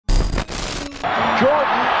Jordan.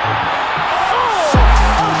 Oh, a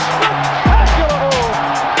spectacular move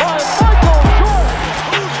by Michael Jordan.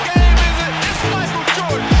 Whose game is it? It's Michael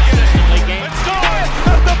Jordan's game. It's good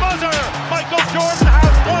at the buzzer. Michael Jordan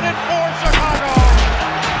has won it for Chicago.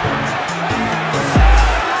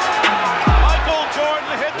 Michael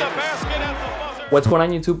Jordan hit the basket at the buzzer. What's going on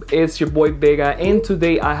YouTube? It's your boy Vega, and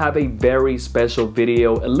today I have a very special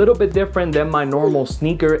video, a little bit different than my normal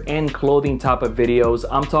sneaker and clothing type of videos.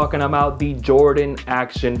 I'm talking about the Jordan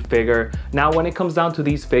action figure. Now when it comes down to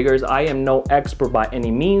these figures, I am no expert by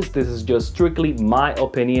any means. This is just strictly my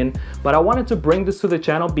opinion, but I wanted to bring this to the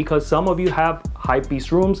channel because some of you have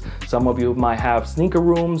Hypebeast rooms, some of you might have sneaker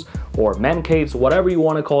rooms or man caves, whatever you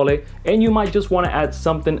want to call it, and you might just want to add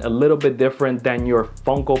something a little bit different than your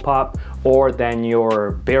Funko Pop or than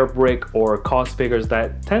your Bear Brick or Kaws figures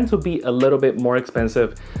that tend to be a little bit more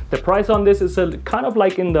expensive. The price on this is kind of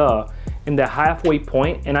like in the halfway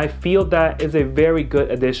point, and I feel that is a very good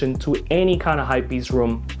addition to any kind of Hypebeast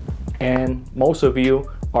room. And most of you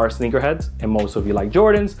are sneakerheads and most of you like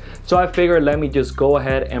Jordans, so I figured let me just go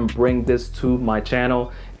ahead and bring this to my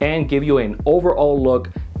channel and give you an overall look,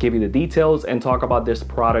 give you the details, and talk about this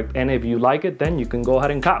product. And if you like it, then you can go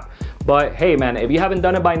ahead and cop. But hey man, if you haven't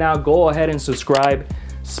done it by now, go ahead and subscribe,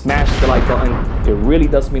 smash the like button, it really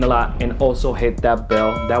does mean a lot, and also hit that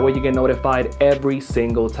bell. That way you get notified every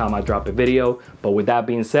single time I drop a video. But with that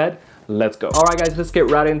being said, let's go. All right guys, let's get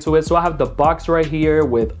right into it. So I have the box right here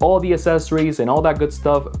with all the accessories and all that good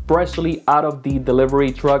stuff, freshly out of the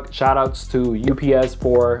delivery truck. Shout outs to UPS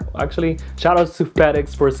shout outs to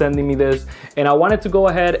FedEx for sending me this. And I wanted to go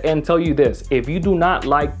ahead and tell you this: if you do not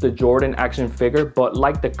like the Jordan action figure but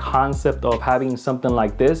like the concept of having something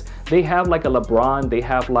like this, they have like a LeBron, they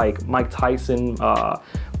have like Mike Tyson,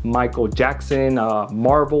 Michael Jackson,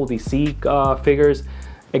 Marvel, DC figures.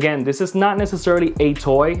 Again, this is not necessarily a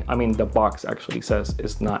toy. I mean, the box actually says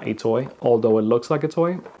it's not a toy, although it looks like a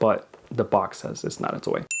toy, but the box says it's not a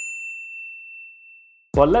toy.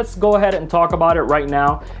 But let's go ahead and talk about it right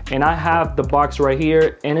now. And I have the box right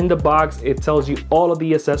here, and in the box, it tells you all of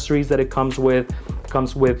the accessories that it comes with. It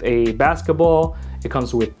comes with a basketball, it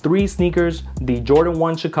comes with 3 sneakers, the Jordan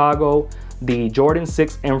 1 Chicago, the Jordan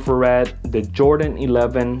 6 Infrared, the Jordan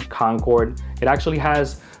 11 Concord. It actually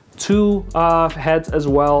has 2 heads as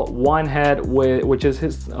well, one head which is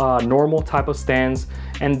his normal type of stance,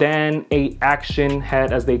 and then a action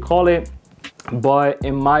head as they call it. But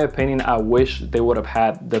in my opinion, I wish they would have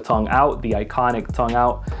had the tongue out, the iconic tongue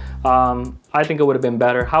out. I think it would have been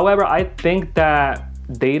better. However, I think that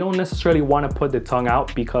they don't necessarily want to put the tongue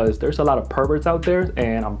out because there's a lot of perverts out there,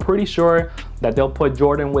 and I'm pretty sure that they'll put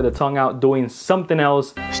Jordan with the tongue out doing something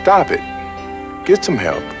else. Stop it. Get some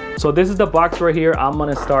help. So this is the box right here. I'm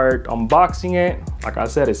gonna start unboxing it. Like I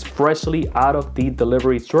said, it's freshly out of the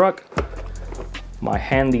delivery truck. My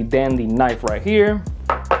handy dandy knife right here,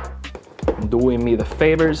 doing me the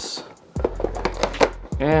favors.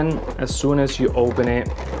 And as soon as you open it,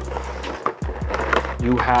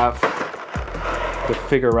 you have the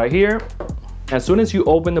figure right here. As soon as you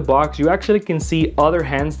open the box, you actually can see other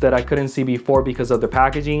hands that I couldn't see before because of the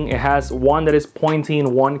packaging. It has one that is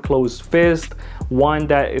pointing, one closed fist, one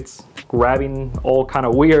that it's grabbing all kind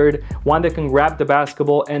of weird, one that can grab the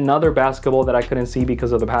basketball, another basketball that I couldn't see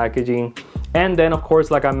because of the packaging. And then of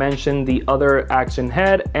course, like I mentioned, the other action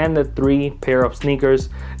head and the 3 pair of sneakers.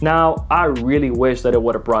 Now, I really wish that it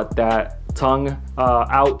would have brought that tongue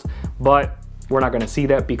out, but we're not gonna see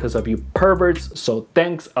that because of you perverts, so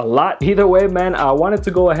thanks a lot. Either way, man, I wanted to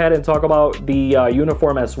go ahead and talk about the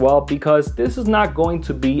uniform as well, because this is not going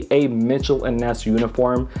to be a Mitchell & Ness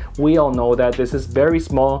uniform. We all know that this is very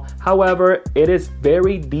small. However, it is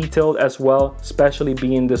very detailed as well, especially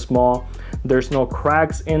being this small. There's no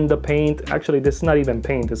cracks in the paint. Actually, this is not even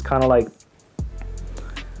paint. It's kind of like,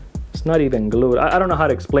 it's not even glued. I don't know how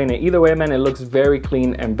to explain it. Either way, man, it looks very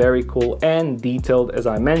clean and very cool and detailed, as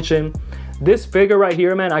I mentioned. This figure right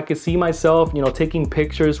here, man, I could see myself, you know, taking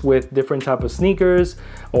pictures with different type of sneakers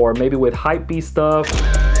or maybe with Hypebeast stuff.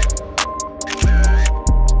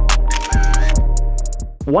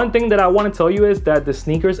 One thing that I want to tell you is that the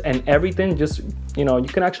sneakers and everything, just, you know, you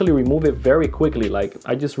can actually remove it very quickly. Like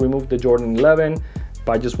I just removed the Jordan 11. If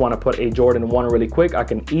I just want to put a Jordan 1 really quick, I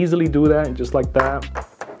can easily do that just like that.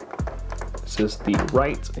 This is the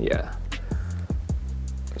right, yeah.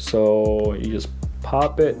 So you just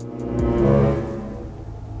pop it.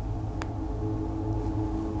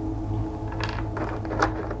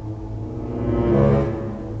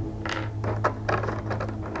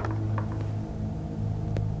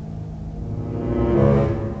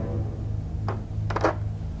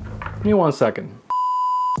 Give me 1 second.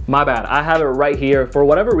 My bad, I have it right here. For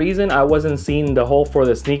whatever reason, I wasn't seeing the hole for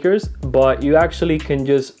the sneakers, but you actually can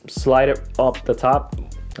just slide it up the top.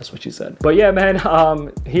 That's what she said. But yeah, man,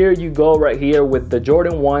 here you go right here with the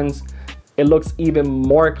Jordan 1s. It looks even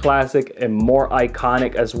more classic and more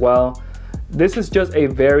iconic as well. This is just a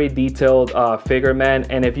very detailed figure, man,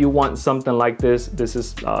 and if you want something like this, this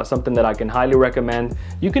is something that I can highly recommend.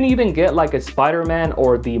 You can even get like a Spider-Man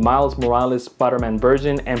or the Miles Morales Spider-Man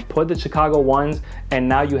version and put the Chicago 1s, and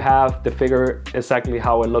now you have the figure exactly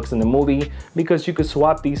how it looks in the movie, because you could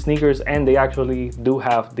swap these sneakers and they actually do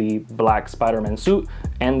have the black Spider-Man suit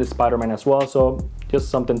and the Spider-Man as well. So just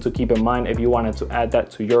something to keep in mind if you wanted to add that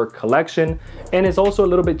to your collection. And it's also a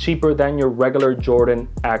little bit cheaper than your regular Jordan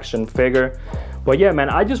action figure. But yeah, man,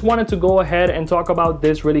 I just wanted to go ahead and talk about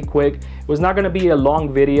this really quick. It was not gonna be a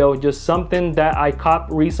long video, just something that I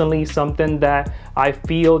copped recently, something that I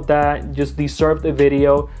feel that just deserved a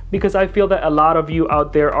video, because I feel that a lot of you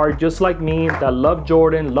out there are just like me, that love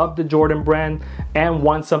Jordan, love the Jordan brand, and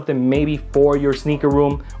want something maybe for your sneaker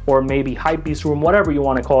room or maybe Hypebeast room, whatever you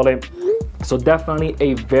wanna call it. So definitely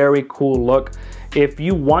a very cool look. If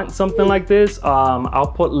you want something like this,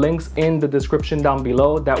 I'll put links in the description down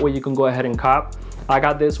below. That way you can go ahead and cop. I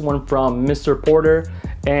got this one from Mr. Porter,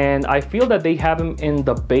 and I feel that they have them in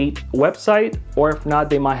the Bait website, or if not,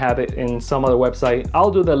 they might have it in some other website.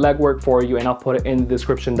 I'll do the legwork for you and I'll put it in the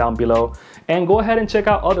description down below. And go ahead and check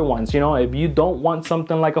out other ones. You know, if you don't want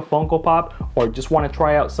something like a Funko Pop or just want to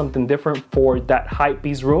try out something different for that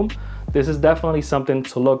Hypebeast room, this is definitely something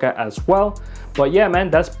to look at as well. But yeah, man,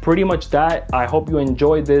 that's pretty much that. I hope you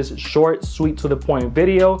enjoyed this short, sweet, to the point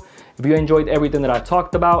video. If you enjoyed everything that I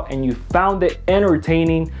talked about and you found it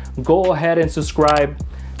entertaining, go ahead and subscribe,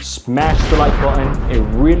 smash the like button. It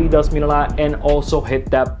really does mean a lot. And also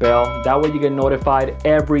hit that bell. That way you get notified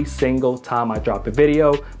every single time I drop a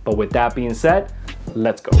video. But with that being said,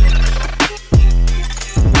 let's go.